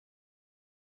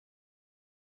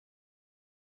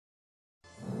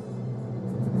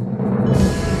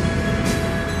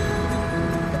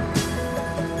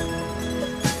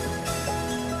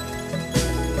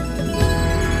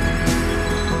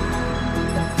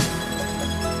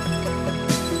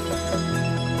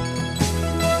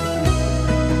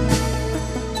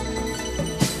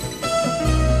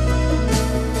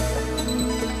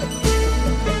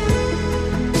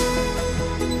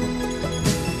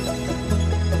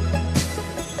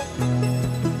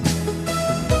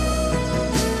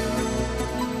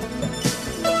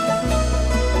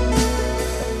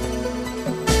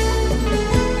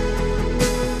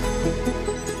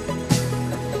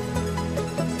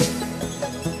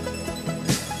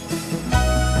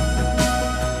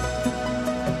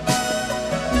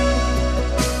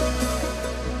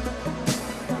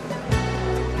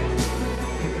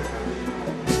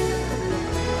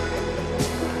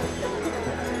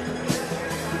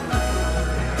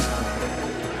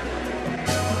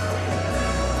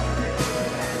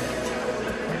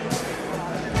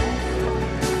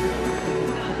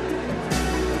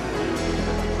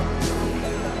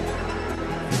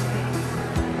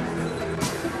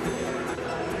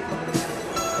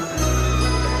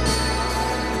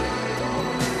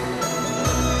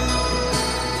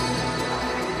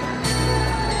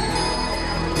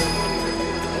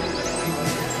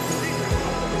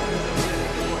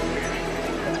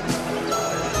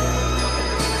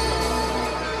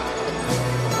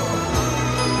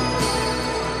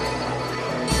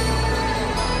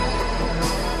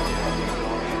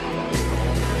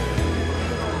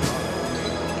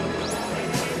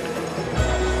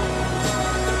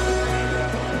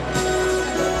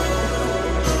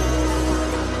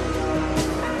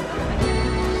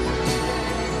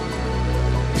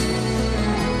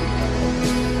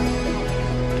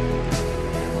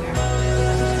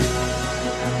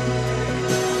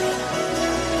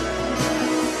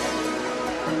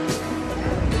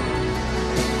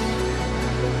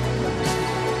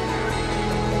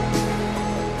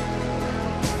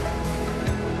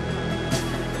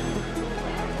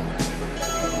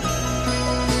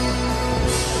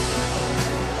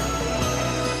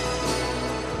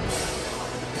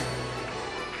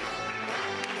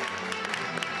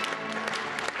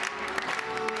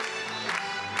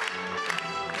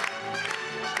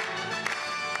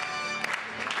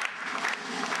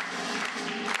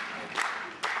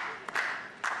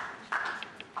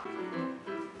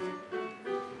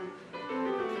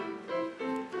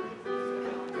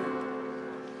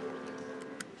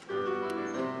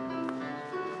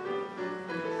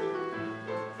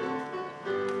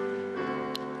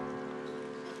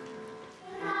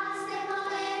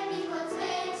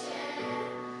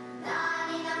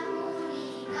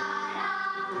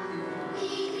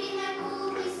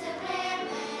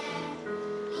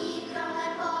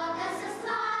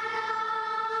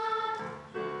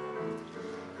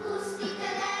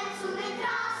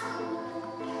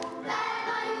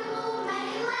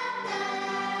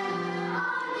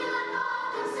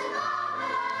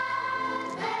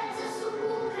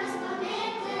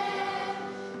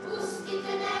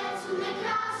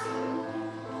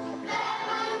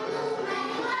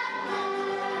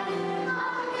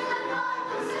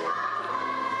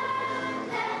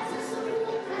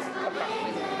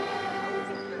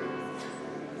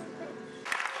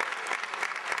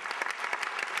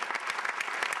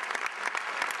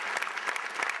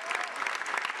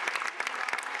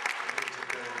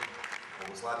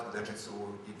prečicu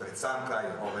i pred sam kraj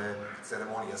ove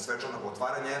ceremonije svečanog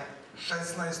otvaranja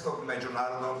 16.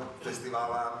 međunarodnog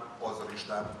festivala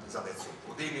pozorišta za decu.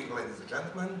 Good evening, ladies and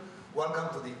gentlemen. Welcome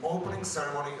to the opening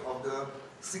ceremony of the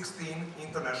 16th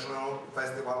International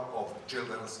Festival of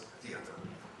Children's Theatre.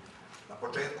 Na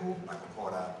početku, nakon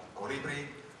hora Kolibri,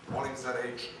 molim za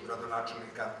reč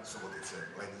gradonačelnika Subotice.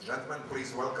 Ladies and gentlemen,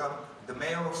 please welcome the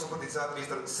mayor of Subotica,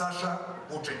 Mr. Saša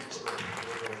Vučić.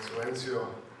 Ekscelencijo,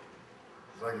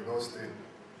 dragi gosti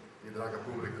i draga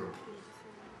publiko.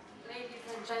 Ladies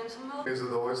and gentlemen. Je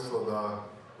zadovoljstvo da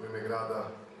u ime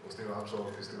grada, osnivača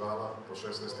ovog festivala, po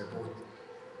 16. put,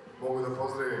 mogu da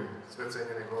pozdravim sve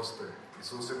cenjene goste iz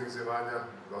susednih zemalja,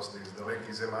 goste iz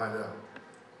dalekih zemalja,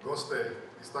 goste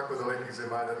iz tako dalekih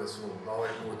zemalja da su na ovaj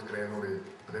put krenuli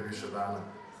pre više dana.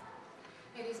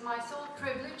 It is my sole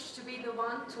privilege to be the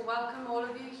one to welcome all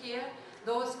of you here,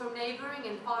 those from neighboring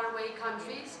and faraway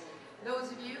countries, those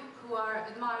of you who are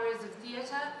admirers of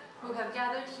theatre, who have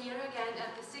gathered here again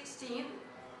at the 16th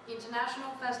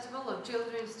International Festival of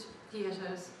Children's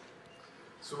Theatres.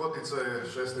 Subotica je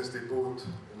 16. put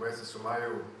u mesecu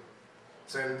maju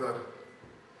centar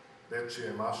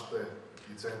dečije mašte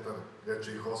i centar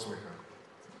dečijih osmeha.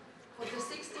 For the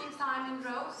 16th time in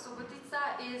row, Subotica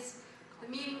is the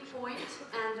meeting point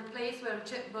and the place where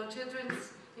children's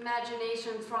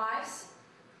imagination thrives.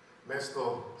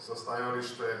 Mesto sa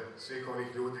stajalište svih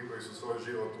onih ljudi koji su svoj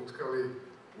život utkali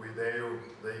u ideju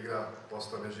da igra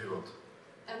postane život.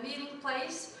 A meeting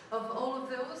place of all of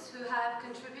those who have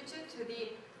contributed to the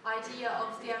idea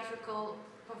of theatrical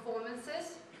performances.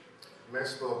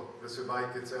 Mesto gde se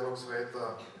bajke celog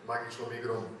sveta magičnom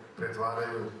igrom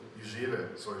pretvaraju i žive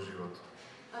svoj život.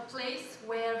 A place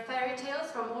where fairy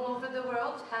tales from all over the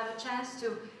world have a chance to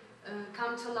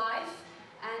come to life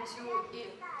and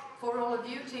for all of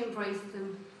you to embrace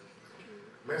them.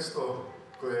 Mesto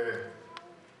koje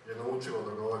je naučilo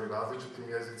da govori različitim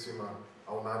jezicima,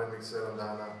 a u narednih 7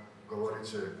 dana govorit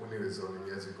će univerzalnim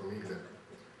jezikom igre.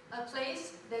 A place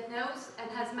that knows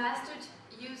and has mastered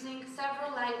using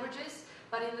several languages,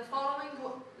 but in the following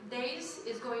days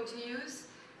is going to use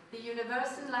the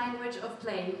universal language of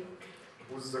play.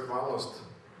 Uz zahvalnost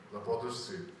na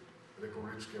podršci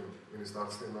republičkim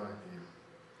ministarstvima i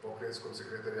pokrajinskom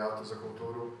sekretarijatu za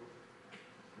kulturu,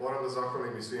 moram da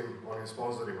zahvalim i svim onim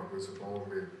sponzorima koji su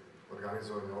pomogli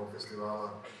organizovanju ovog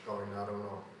festivala, kao i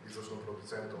naravno izvršnom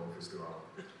producentu ovog festivala.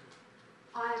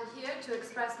 I am here to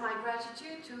express my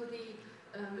gratitude to the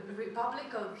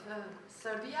Republic of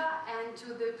Serbia and to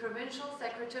the Provincial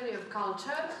Secretary of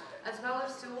Culture, as well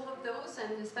as to all of those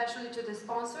and especially to the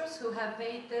sponsors who have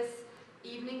made this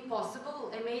evening possible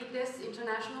and made this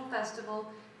international festival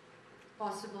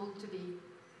possible to be.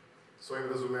 Svojim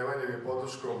razumevanjem i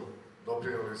podrškom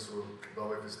doprinuli su da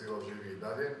ovaj festival živi i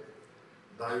dalje,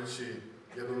 dajući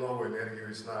jednu novu energiju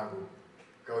i snagu.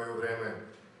 Kao i u vreme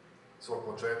svog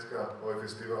početka, ovaj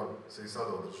festival se i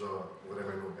sada održava u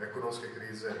vremenu ekonomske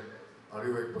krize,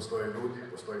 ali uvijek postoje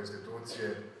ljudi, postoje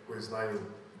institucije koji znaju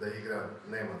da igra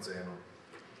nema cenu.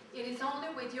 It is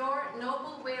only with your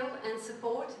noble will and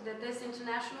support that this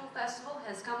international festival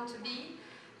has come to be,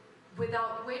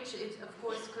 without which it of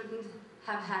course couldn't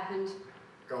have happened.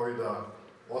 Kao i da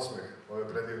osmeh ove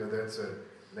predivne dece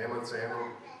nema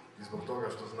cenu, i zbog toga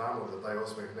što znamo da taj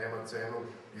osmeh nema cenu,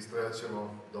 istrajat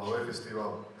ćemo da ovaj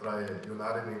festival traje i u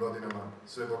narednim godinama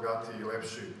sve bogatiji i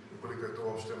lepši, ukoliko je to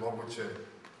uopšte moguće,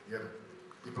 jer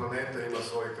i planeta ima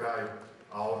svoj kraj,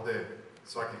 a ovde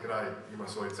svaki kraj ima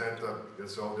svoj centar, jer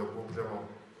se ovde okupljamo,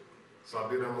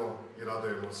 sabiramo i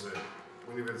radujemo se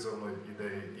univerzalnoj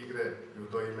ideji igre i u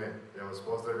to ime ja vas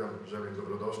pozdravljam, želim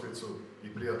dobrodošlicu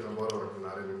i prijatan boravak u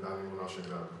narednim danima u našem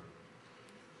gradu.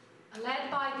 Led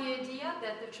by the idea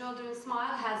that the children's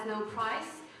smile has no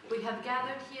price, we have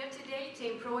gathered here today to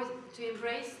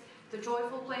embrace the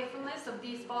joyful playfulness of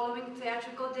these following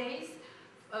theatrical days.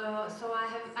 So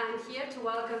I'm here to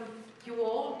welcome you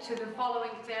all to the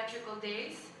following theatrical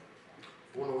days.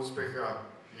 Puno uspeha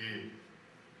i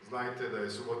znajte da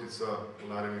je Subotica u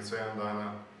narednih 7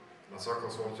 dana na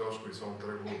svakom svom ćošku i svom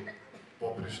trgu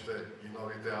poprište i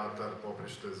novi teatar,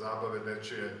 poprište zabave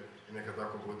dečije i neka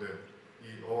tako bude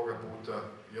i ovoga puta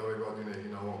i ove godine i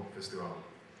na ovom festivalu.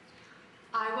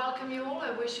 I welcome you all.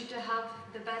 I wish you to have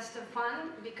the best of fun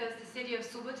because the city of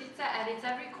Subotica at its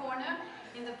every corner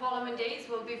in the following days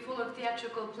will be full of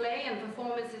theatrical play and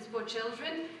performances for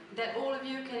children that all of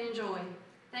you can enjoy.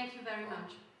 Thank you very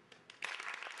much.